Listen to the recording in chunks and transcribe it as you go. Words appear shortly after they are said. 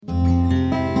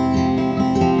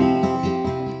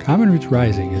Common Roots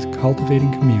Rising is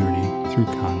cultivating community through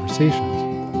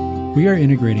conversations. We are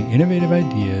integrating innovative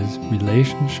ideas,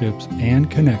 relationships,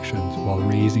 and connections while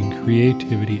raising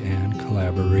creativity and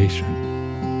collaboration.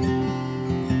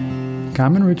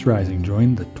 Common Roots Rising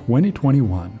joined the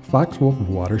 2021 Fox-Wolf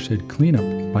Watershed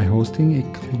Cleanup by hosting a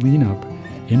cleanup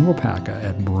in Waupaca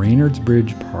at Brainerd's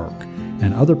Bridge Park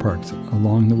and other parks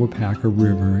along the Waupaca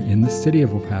River in the city of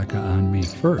Waupaca on May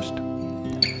 1st.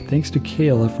 Thanks to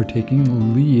Kayla for taking the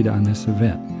lead on this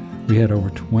event. We had over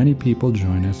 20 people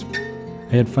join us.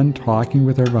 I had fun talking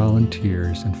with our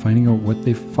volunteers and finding out what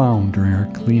they found during our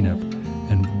cleanup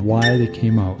and why they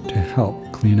came out to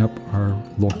help clean up our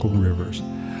local rivers.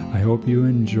 I hope you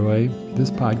enjoy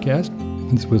this podcast.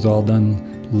 This was all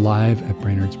done live at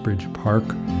Brainerd's Bridge Park.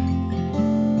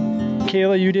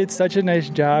 Kayla, you did such a nice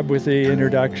job with the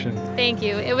introduction. Thank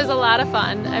you. It was a lot of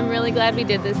fun. I'm really glad we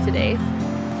did this today.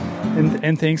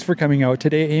 And thanks for coming out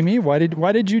today, Amy. Why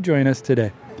did you join us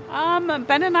today?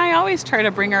 Ben and I always try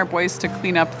to bring our boys to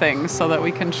clean up things so that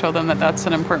we can show them that that's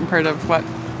an important part of what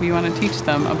we want to teach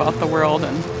them about the world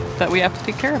and that we have to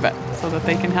take care of it so that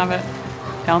they can have it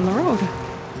down the road.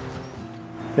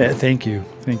 Thank you.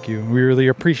 We really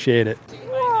appreciate it.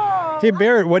 Hey,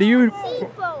 Barrett,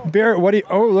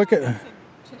 oh, look at,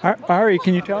 Ari,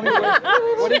 can you tell me,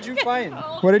 what did you find?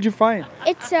 What did you find?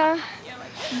 It's a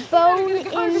bone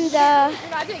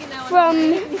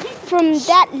from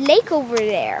that lake over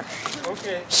there.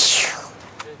 Okay.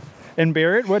 And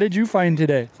Barrett, what did you find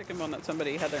today? Chicken bone that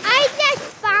somebody had there. I just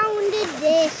found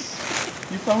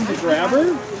this. You found a grabber?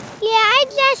 Yeah, I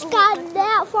just got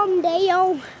that from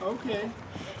Dale. Okay.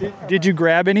 Did you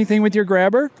grab anything with your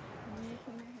grabber?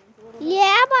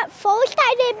 Yeah, but first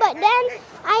I did, but then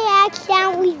I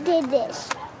accidentally did this.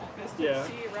 Yeah.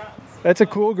 That's a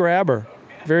cool grabber.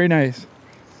 Very nice.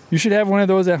 You should have one of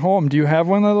those at home. Do you have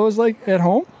one of those like at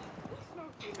home?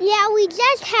 Yeah, we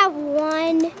just have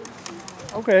one.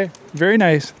 Okay. Very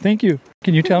nice. Thank you.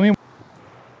 Can you tell me?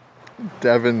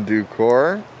 Devin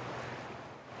Ducor.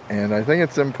 And I think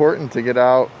it's important to get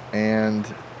out and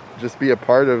just be a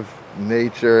part of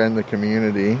nature and the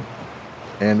community.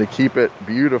 And to keep it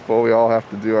beautiful, we all have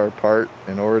to do our part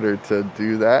in order to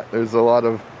do that. There's a lot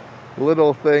of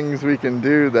little things we can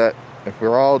do that if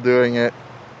we're all doing it,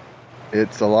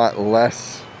 it's a lot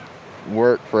less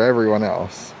work for everyone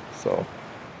else. So,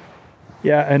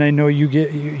 yeah, and I know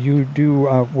you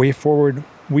do Way Forward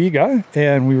WIGA,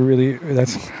 and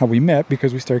that's how we met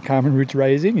because we started Common Roots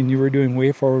Rising, and you were doing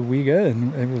Way Forward WIGA,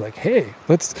 and we're like, hey,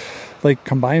 let's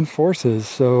combine forces.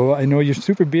 So I know you're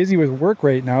super busy with work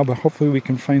right now, but hopefully we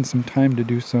can find some time to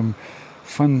do some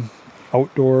fun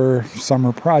outdoor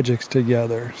summer projects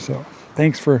together. So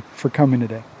thanks for coming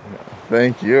today.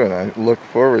 Thank you, and I look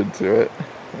forward to it.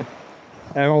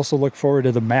 I also look forward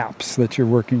to the maps that you're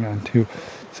working on too.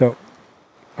 So,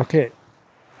 okay.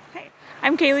 Hi,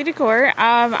 I'm Kaylee Decor.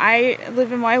 I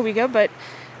live in Waiwiga, but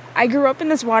I grew up in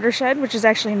this watershed, which is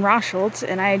actually in Rosschultz,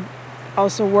 and I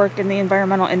also work in the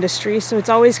environmental industry. So it's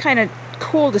always kind of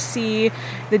cool to see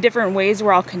the different ways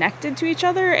we're all connected to each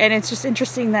other. And it's just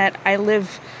interesting that I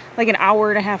live like an hour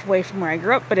and a half away from where I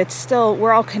grew up, but it's still,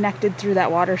 we're all connected through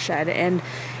that watershed. And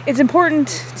it's important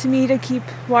to me to keep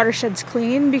watersheds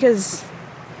clean because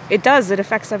it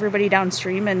affects everybody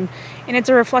downstream. And it's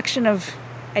a reflection of,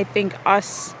 I think,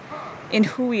 us in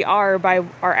who we are by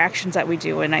our actions that we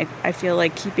do. And I feel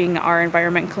like keeping our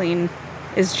environment clean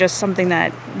is just something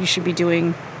that you should be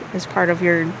doing as part of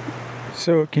your...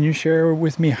 So can you share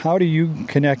with me, how do you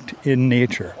connect in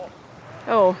nature?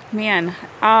 Oh, man.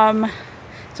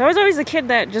 So I was always a kid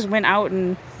that just went out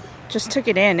and just took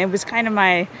it in. It was kind of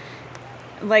my...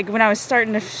 Like, when I was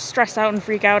starting to stress out and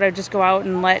freak out, I'd just go out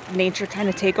and let nature kind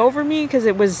of take over me because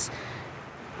it was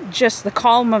just the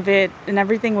calm of it and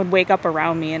everything would wake up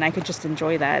around me and I could just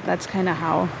enjoy that. That's kind of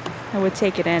how I would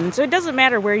take it in. So it doesn't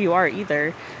matter where you are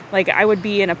either. Like, I would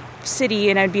be in a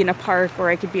city and I'd be in a park, or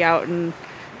I could be out in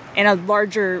a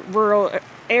larger rural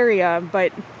area,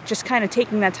 but just kind of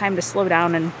taking that time to slow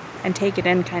down and take it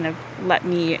in kind of let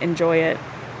me enjoy it.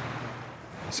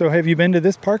 So have you been to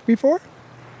this park before?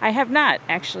 I have not,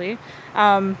 actually.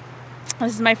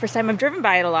 This is my first time. I've driven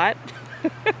by it a lot.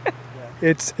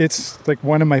 It's like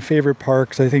one of my favorite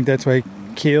parks. I think that's why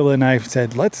Kayla and I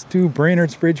said, let's do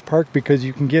Brainerd's Bridge Park, because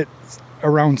you can get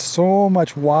around so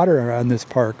much water on this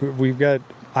park. We've got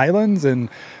islands and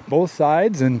both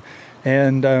sides, and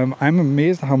I'm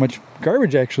amazed how much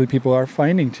garbage actually people are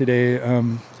finding today.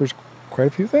 There's quite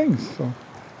a few things. So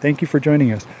thank you for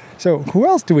joining us. So who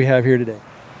else do we have here today?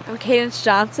 I'm Cadence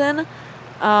Johnson.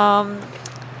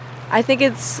 I think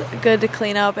it's good to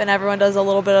clean up and everyone does a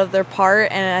little bit of their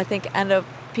part, and I think end up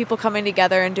people coming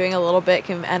together and doing a little bit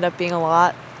can end up being a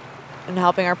lot and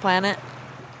helping our planet.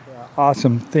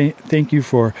 Awesome. Thank you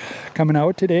for coming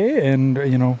out today, and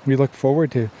we look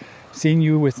forward to seeing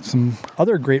you with some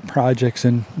other great projects,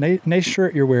 and nice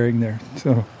shirt you're wearing there.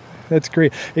 So that's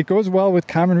great. It goes well with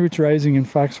Common Roots Rising and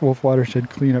Fox Wolf Watershed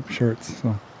cleanup shirts.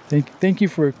 So thank you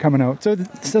for coming out. So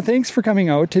thanks for coming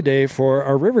out today for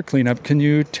our river cleanup. Can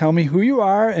you tell me who you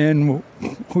are and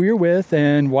who you're with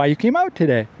and why you came out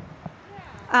today?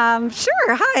 Sure.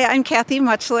 Hi, I'm Kathy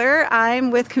Muchler.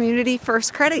 I'm with Community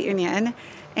First Credit Union,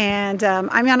 and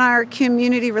I'm on our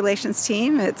community relations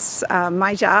team. It's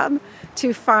my job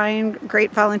to find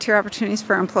great volunteer opportunities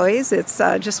for employees. It's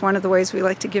just one of the ways we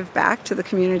like to give back to the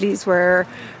communities where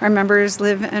our members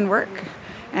live and work.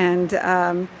 And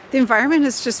the environment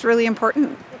is just really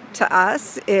important to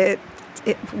us.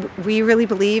 We really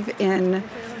believe in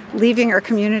leaving our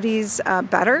communities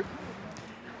better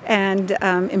and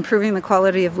improving the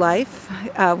quality of life,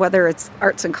 whether it's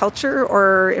arts and culture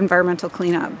or environmental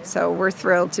cleanup. So we're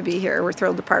thrilled to be here. We're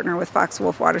thrilled to partner with Fox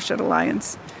Wolf Watershed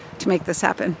Alliance to make this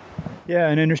happen. Yeah,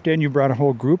 and I understand you brought a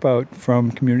whole group out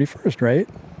from Community First, right?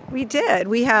 We did.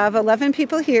 We have 11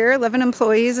 people here, 11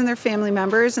 employees and their family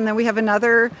members, and then we have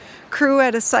another crew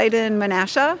at a site in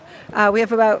Menasha. We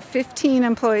have about 15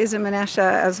 employees in Menasha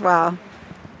as well.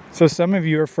 So some of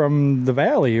you are from the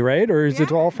valley, right? Or is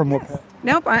it all from Wapaka?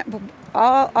 Nope,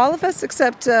 all of us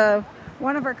except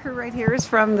one of our crew right here is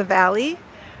from the valley.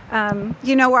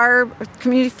 Our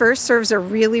Community First serves a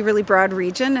really, really broad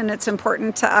region, and it's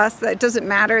important to us that it doesn't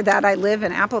matter that I live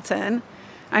in Appleton.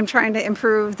 I'm trying to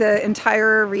improve the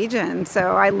entire region,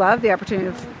 so I love the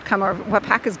opportunity to come over.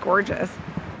 Wapaka is gorgeous.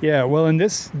 Yeah, well, and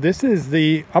this is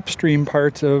the upstream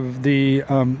parts of the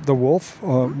Wolf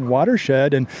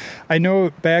watershed, and I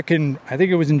know back in, I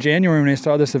think it was in January when I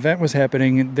saw this event was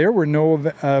happening, there were no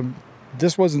there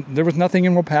was nothing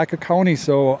in Wapaka County,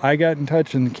 so I got in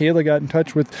touch and Kayla got in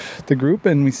touch with the group,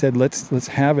 and we said let's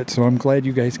have it. So I'm glad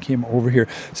you guys came over here.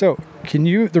 So can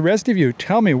you, the rest of you,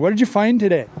 tell me, what did you find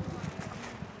today?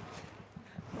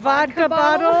 Vodka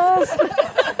bottles,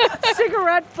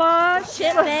 cigarette butts,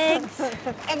 Chip bags,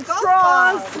 And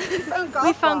straws.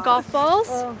 We found golf balls,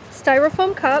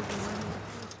 styrofoam cups,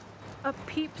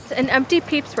 an empty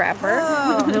Peeps wrapper.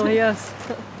 Oh, yes.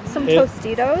 Some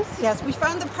Tostitos. Yes, we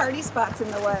found the party spots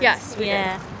in the woods. Yes, we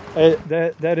did.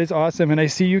 That is awesome, and I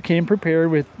see you came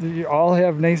prepared with. You all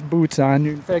have nice boots on.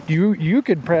 In fact, you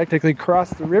could practically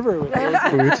cross the river with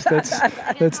those boots.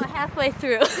 That's halfway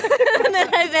through, and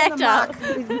then I backed out.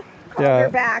 Yeah,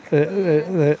 back.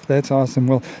 That's awesome.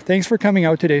 Well, thanks for coming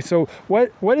out today. So,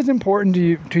 what is important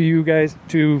to you guys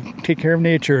to take care of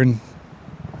nature? And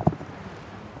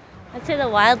I'd say the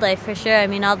wildlife for sure. I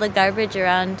mean, all the garbage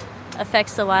around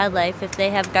affects the wildlife. If they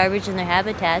have garbage in their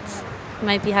habitats, it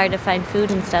might be hard to find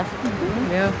food and stuff.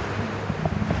 Mm-hmm.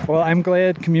 Yeah. Well, I'm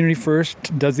glad Community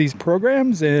First does these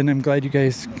programs, and I'm glad you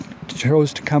guys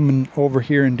chose to come over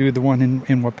here and do the one in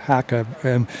Wapaka.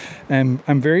 And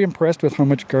I'm very impressed with how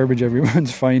much garbage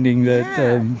everyone's finding. That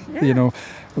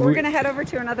we're going to head over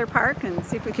to another park and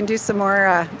see if we can do some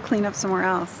more cleanup somewhere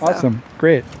else. So. Awesome,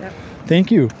 great. Yep.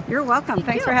 Thank you. You're welcome.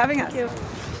 Thanks for having us.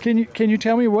 Can you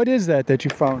tell me what is that you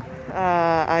found?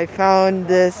 I found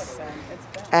this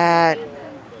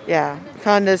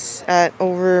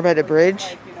over by the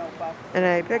bridge, and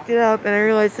I picked it up and I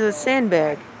realized it was a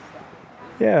sandbag.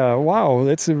 Yeah, wow,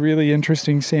 that's a really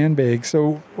interesting sandbag.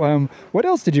 So, what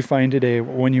else did you find today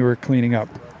when you were cleaning up?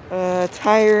 A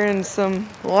tire and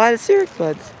a lot of cigarette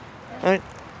butts.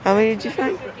 How many did you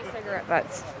find? Cigarette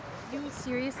butts.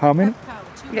 How many?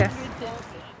 Yes.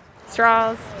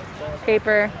 Straws,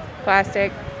 paper,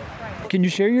 plastic. Can you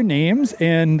share your names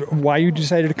and why you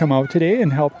decided to come out today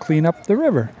and help clean up the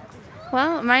river?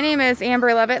 Well, my name is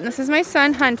Amber Levitt, and this is my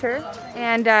son, Hunter.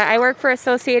 And I work for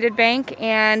Associated Bank,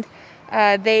 and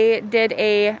they did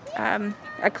a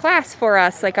class for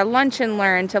us, like a lunch and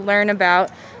learn, to learn about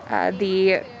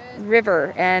the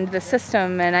river and the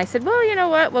system. And I said, well, you know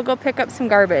what? We'll go pick up some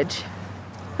garbage.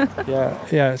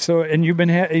 Yeah. So, and you've been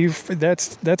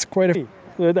that's quite a.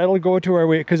 That'll go to our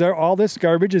weight, because all this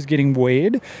garbage is getting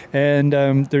weighed, and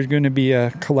there's going to be a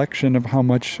collection of how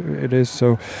much it is.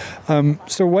 So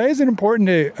why is it important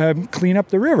to clean up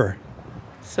the river?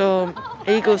 So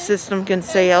ecosystem can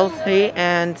stay healthy,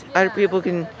 and other people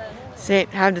can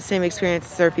have the same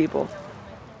experience as our people.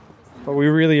 But we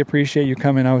really appreciate you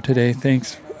coming out today.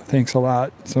 Thanks a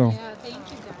lot. So. Yeah, thank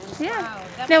you guys.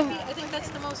 I think that's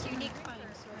the most unique find.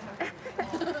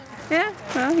 Yeah,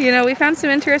 well, we found some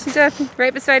interesting stuff.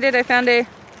 Right beside it, I found a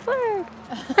flag.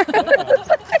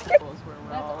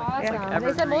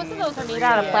 They said most of those are made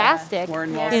out of plastic.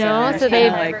 Warren You Wilson, know, there's so they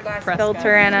kinda like Prescott.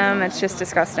 filter in them. It's just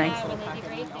disgusting.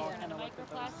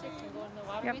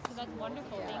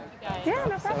 Yeah,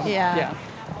 no problem. Yeah.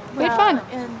 We had fun.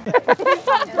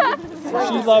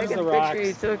 She loves the rocks.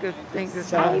 You took a thing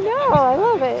to I know, I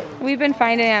love it. We've been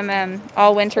finding them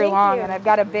all winter long, and I've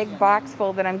got a big box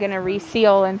full that I'm going to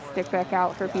reseal and stick back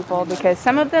out for people because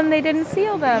some of them they didn't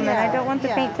seal them, and I don't want the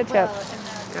paint to chip.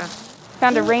 Yeah.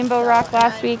 Found a rainbow rock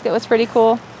last week that was pretty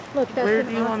cool. Look, that's Where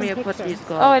do you want me to put these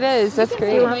gloves? Oh, it is. That's Do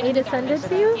great. you want me to send it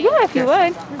to you? Yeah, if you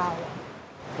would.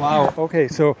 Wow. Okay,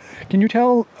 so can you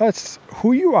tell us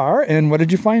who you are and what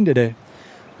did you find today?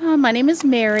 My name is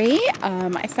Mary.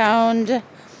 I found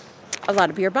a lot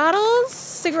of beer bottles,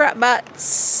 cigarette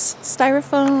butts,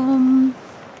 styrofoam.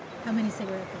 How many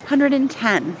cigarette butts?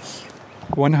 110.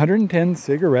 110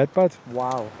 cigarette butts?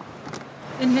 Wow.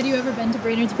 And had you ever been to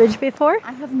Brainerd's Bridge before?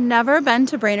 I have never been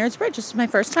to Brainerd's Bridge. This is my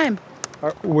first time.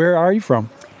 Where are you from?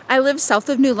 I live south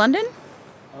of New London.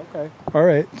 Okay. All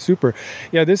right. Super.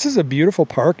 Yeah, this is a beautiful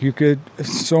park. You could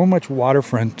so much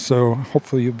waterfront. So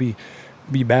hopefully you'll be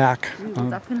back. We'll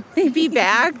definitely be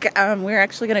back. We're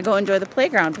actually going to go enjoy the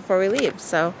playground before we leave.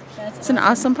 So it's an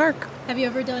awesome park. Have you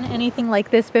ever done anything like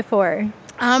this before?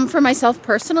 For myself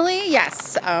personally,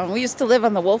 yes. We used to live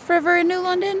on the Wolf River in New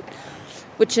London,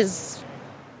 which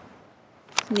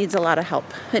needs a lot of help.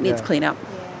 It needs cleanup.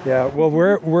 Yeah. Well,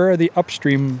 where are the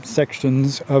upstream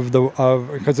sections of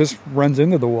because this runs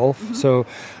into the Wolf. Mm-hmm. So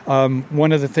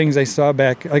one of the things I saw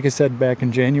back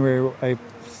in January,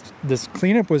 this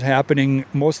cleanup was happening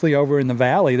mostly over in the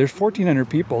valley. There's 1,400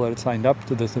 people that had signed up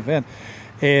to this event,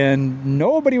 and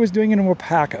nobody was doing it in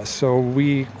Waupaca. So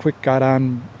we got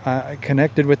on,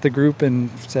 connected with the group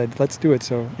and said, let's do it.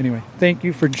 So anyway, thank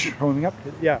you for showing up.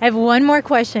 Yeah. I have one more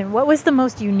question. What was the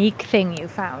most unique thing you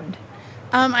found?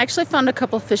 I actually found a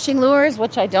couple fishing lures,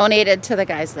 which I donated to the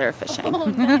guys that are fishing. Oh,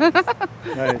 nice.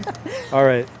 Nice. All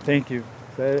right. Thank you.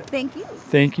 Thank you.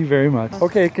 Thank you very much.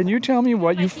 Okay, can you tell me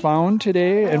what you found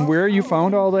today and where you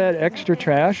found all that extra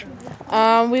trash?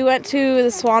 We went to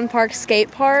the Swan Park skate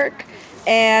park,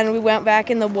 and we went back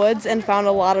in the woods and found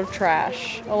a lot of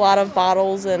trash. A lot of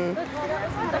bottles and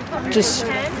just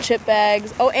chip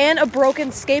bags. Oh, and a broken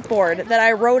skateboard that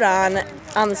I rode on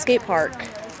the skate park.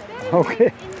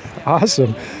 Okay,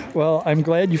 awesome. Well, I'm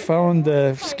glad you found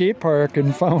the skate park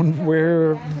and found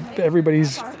where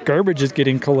everybody's garbage is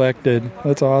getting collected.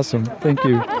 That's awesome. Thank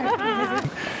you.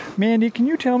 Mandy, can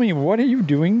you tell me, what are you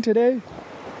doing today?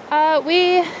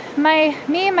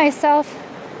 Me, myself,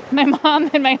 my mom,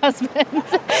 and my husband.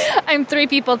 I'm 3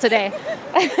 people today.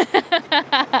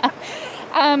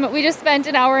 We just spent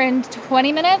an hour and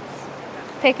 20 minutes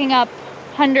picking up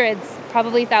hundreds,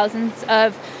 probably thousands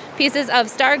of pieces of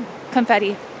star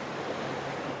confetti.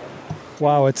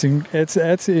 Wow,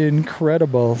 that's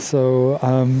incredible. So,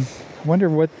 I wonder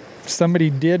what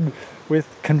somebody did with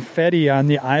confetti on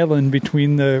the island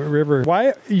between the river.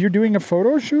 Why you're doing a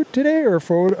photo shoot today, or a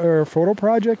photo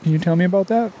project? Can you tell me about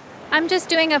that? I'm just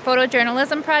doing a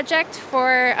photojournalism project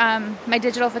for my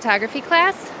digital photography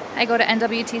class. I go to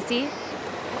NWTC.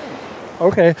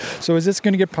 Okay, so is this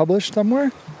going to get published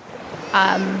somewhere?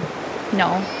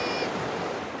 No.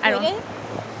 I don't.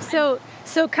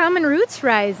 So Common Roots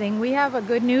Rising, we have a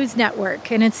good news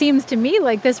network, and it seems to me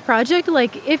like this project,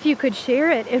 like if you could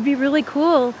share it, it'd be really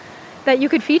cool that you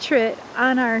could feature it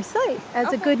on our site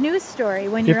as a good news story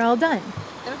when you're all done.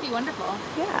 That would be wonderful.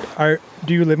 Yeah.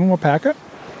 Do you live in Waupaca?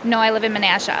 No, I live in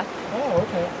Menasha. Oh,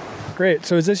 okay. Great.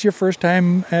 So is this your first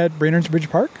time at Brainerd's Bridge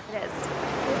Park? It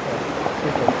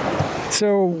is.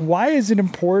 So why is it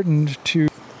important to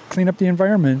clean up the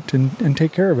environment and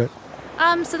take care of it?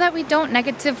 So that we don't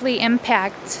negatively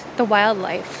impact the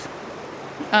wildlife.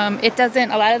 It doesn't,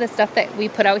 a lot of the stuff that we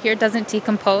put out here doesn't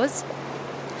decompose.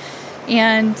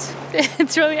 And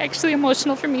it's really actually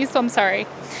emotional for me, so I'm sorry.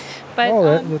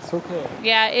 But that's okay.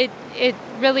 yeah, it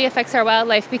really affects our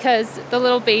wildlife because the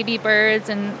little baby birds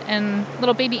and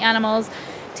little baby animals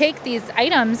take these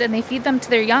items and they feed them to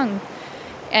their young.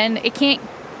 And it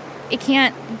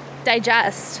can't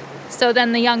digest. So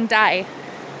then the young die.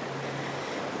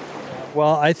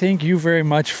 Well, I thank you very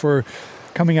much for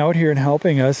coming out here and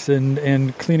helping us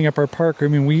and cleaning up our park. I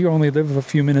mean, we only live a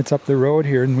few minutes up the road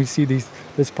here, and we see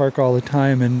this park all the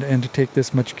time, and to take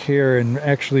this much care and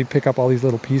actually pick up all these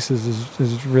little pieces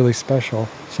is really special.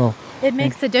 So it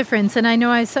makes a difference, and I know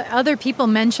I saw other people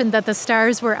mentioned that the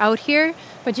stars were out here,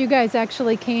 but you guys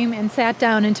actually came and sat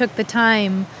down and took the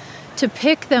time to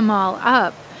pick them all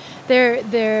up.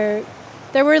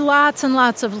 There were lots and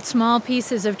lots of small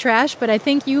pieces of trash, but I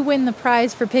think you win the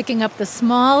prize for picking up the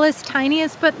smallest,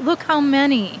 tiniest, but look how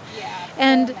many. Yeah,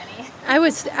 and so many. I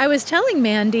was telling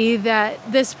Mandy that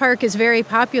this park is very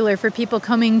popular for people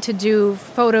coming to do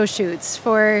photo shoots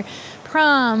for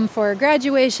prom, for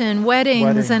graduation,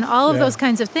 weddings, and all of those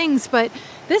kinds of things. But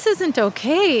this isn't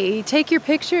okay. Take your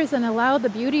pictures and allow the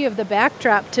beauty of the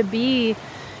backdrop to be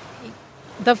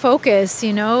the focus,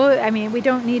 you know? I mean, we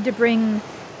don't need to bring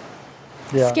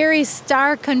scary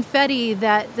star confetti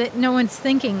that no one's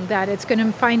thinking that it's going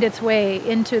to find its way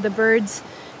into the birds'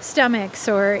 stomachs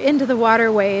or into the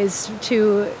waterways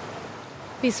to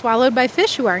be swallowed by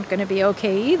fish who aren't going to be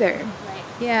okay either. Right.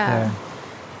 Yeah.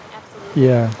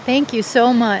 Yeah. Thank you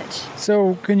so much.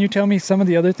 So can you tell me some of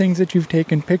the other things that you've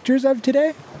taken pictures of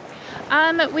today?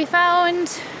 We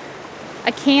found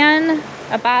a can,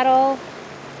 a bottle,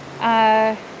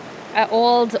 an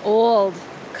old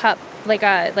cup, like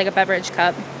a beverage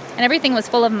cup, and everything was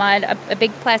full of mud. A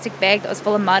big plastic bag that was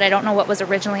full of mud. I don't know what was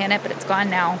originally in it, but it's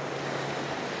gone now.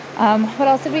 What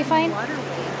else did we find?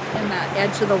 Waterway in the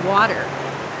edge of the water.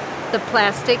 The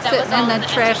plastic sitting in the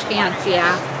trash cans,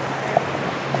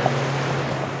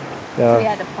 So we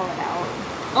had to pull it out.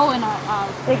 Oh, and a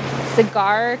big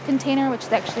cigar container, which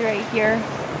is actually right here.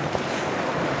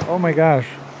 Oh my gosh.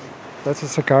 That's a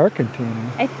cigar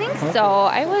container. I think so.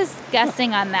 I was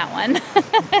guessing on that one.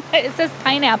 It says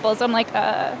pineapple, so I'm like,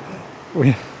 But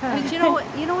you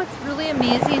know what's really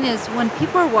amazing is when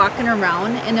people are walking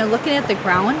around and they're looking at the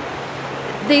ground,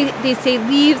 they see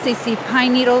leaves, they see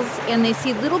pine needles, and they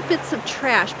see little bits of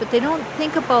trash, but they don't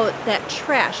think about that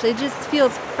trash. They just feel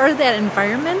it's part of that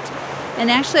environment,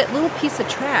 and actually that little piece of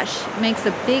trash makes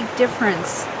a big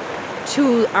difference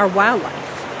to our wildlife.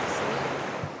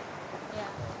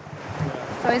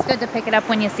 It's always good to pick it up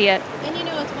when you see it. And you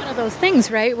know, it's one of those things,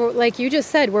 right? Like you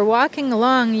just said, we're walking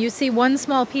along, you see one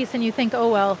small piece and you think, oh,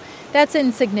 well, that's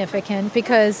insignificant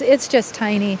because it's just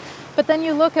tiny. But then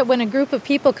you look at when a group of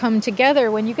people come together,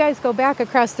 when you guys go back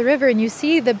across the river and you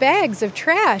see the bags of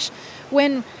trash,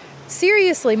 when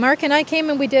seriously, Mark and I came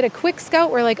and we did a quick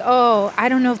scout, we're like, oh, I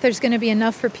don't know if there's going to be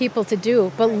enough for people to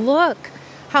do. But look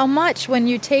how much when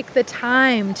you take the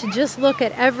time to just look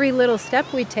at every little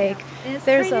step we take,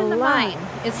 there's a lot.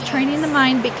 It's training the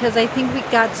mind because I think we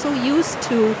got so used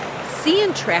to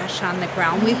seeing trash on the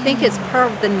ground. We think it's part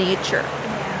of the nature.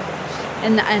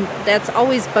 And that's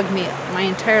always bugged me my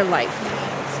entire life.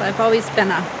 So I've always been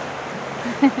a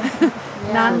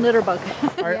non-litter bug.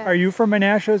 Are you from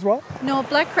Menasha as well? No,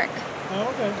 Black Creek. Oh,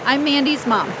 okay. I'm Mandy's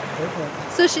mom. Okay.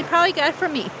 So she probably got it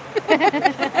from me.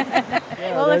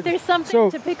 Well, if there's something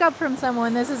to pick up from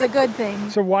someone, this is a good thing.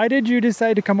 So why did you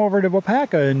decide to come over to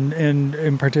Wapaka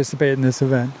and participate in this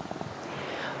event?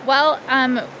 Well,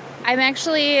 I'm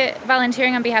actually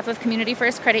volunteering on behalf of Community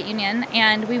First Credit Union,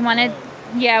 and we wanted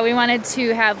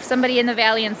to have somebody in the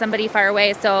valley and somebody far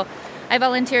away, so I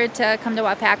volunteered to come to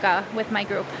Wapaka with my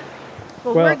group.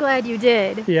 Well, we're glad you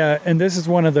did. Yeah, and this is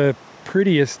one of the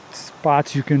prettiest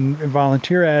spots you can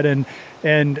volunteer at, and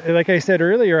like I said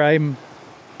earlier,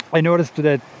 I noticed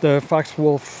that the Fox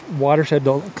Wolf watershed,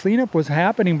 the cleanup was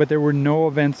happening, but there were no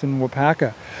events in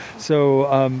Wapaka.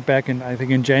 So back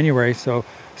in January. So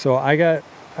I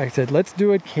said, let's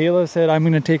do it. Kayla said, I'm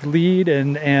going to take lead,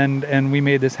 and we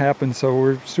made this happen. So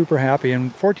we're super happy.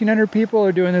 And 1,400 people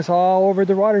are doing this all over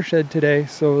the watershed today.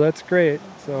 So that's great.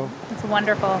 So it's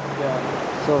wonderful.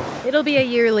 Yeah. So it'll be a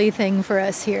yearly thing for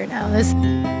us here now.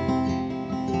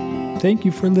 Thank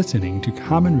you for listening to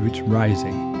Common Roots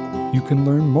Rising. You can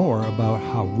learn more about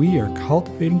how we are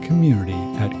cultivating community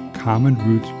at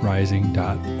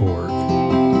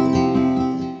commonrootsrising.org.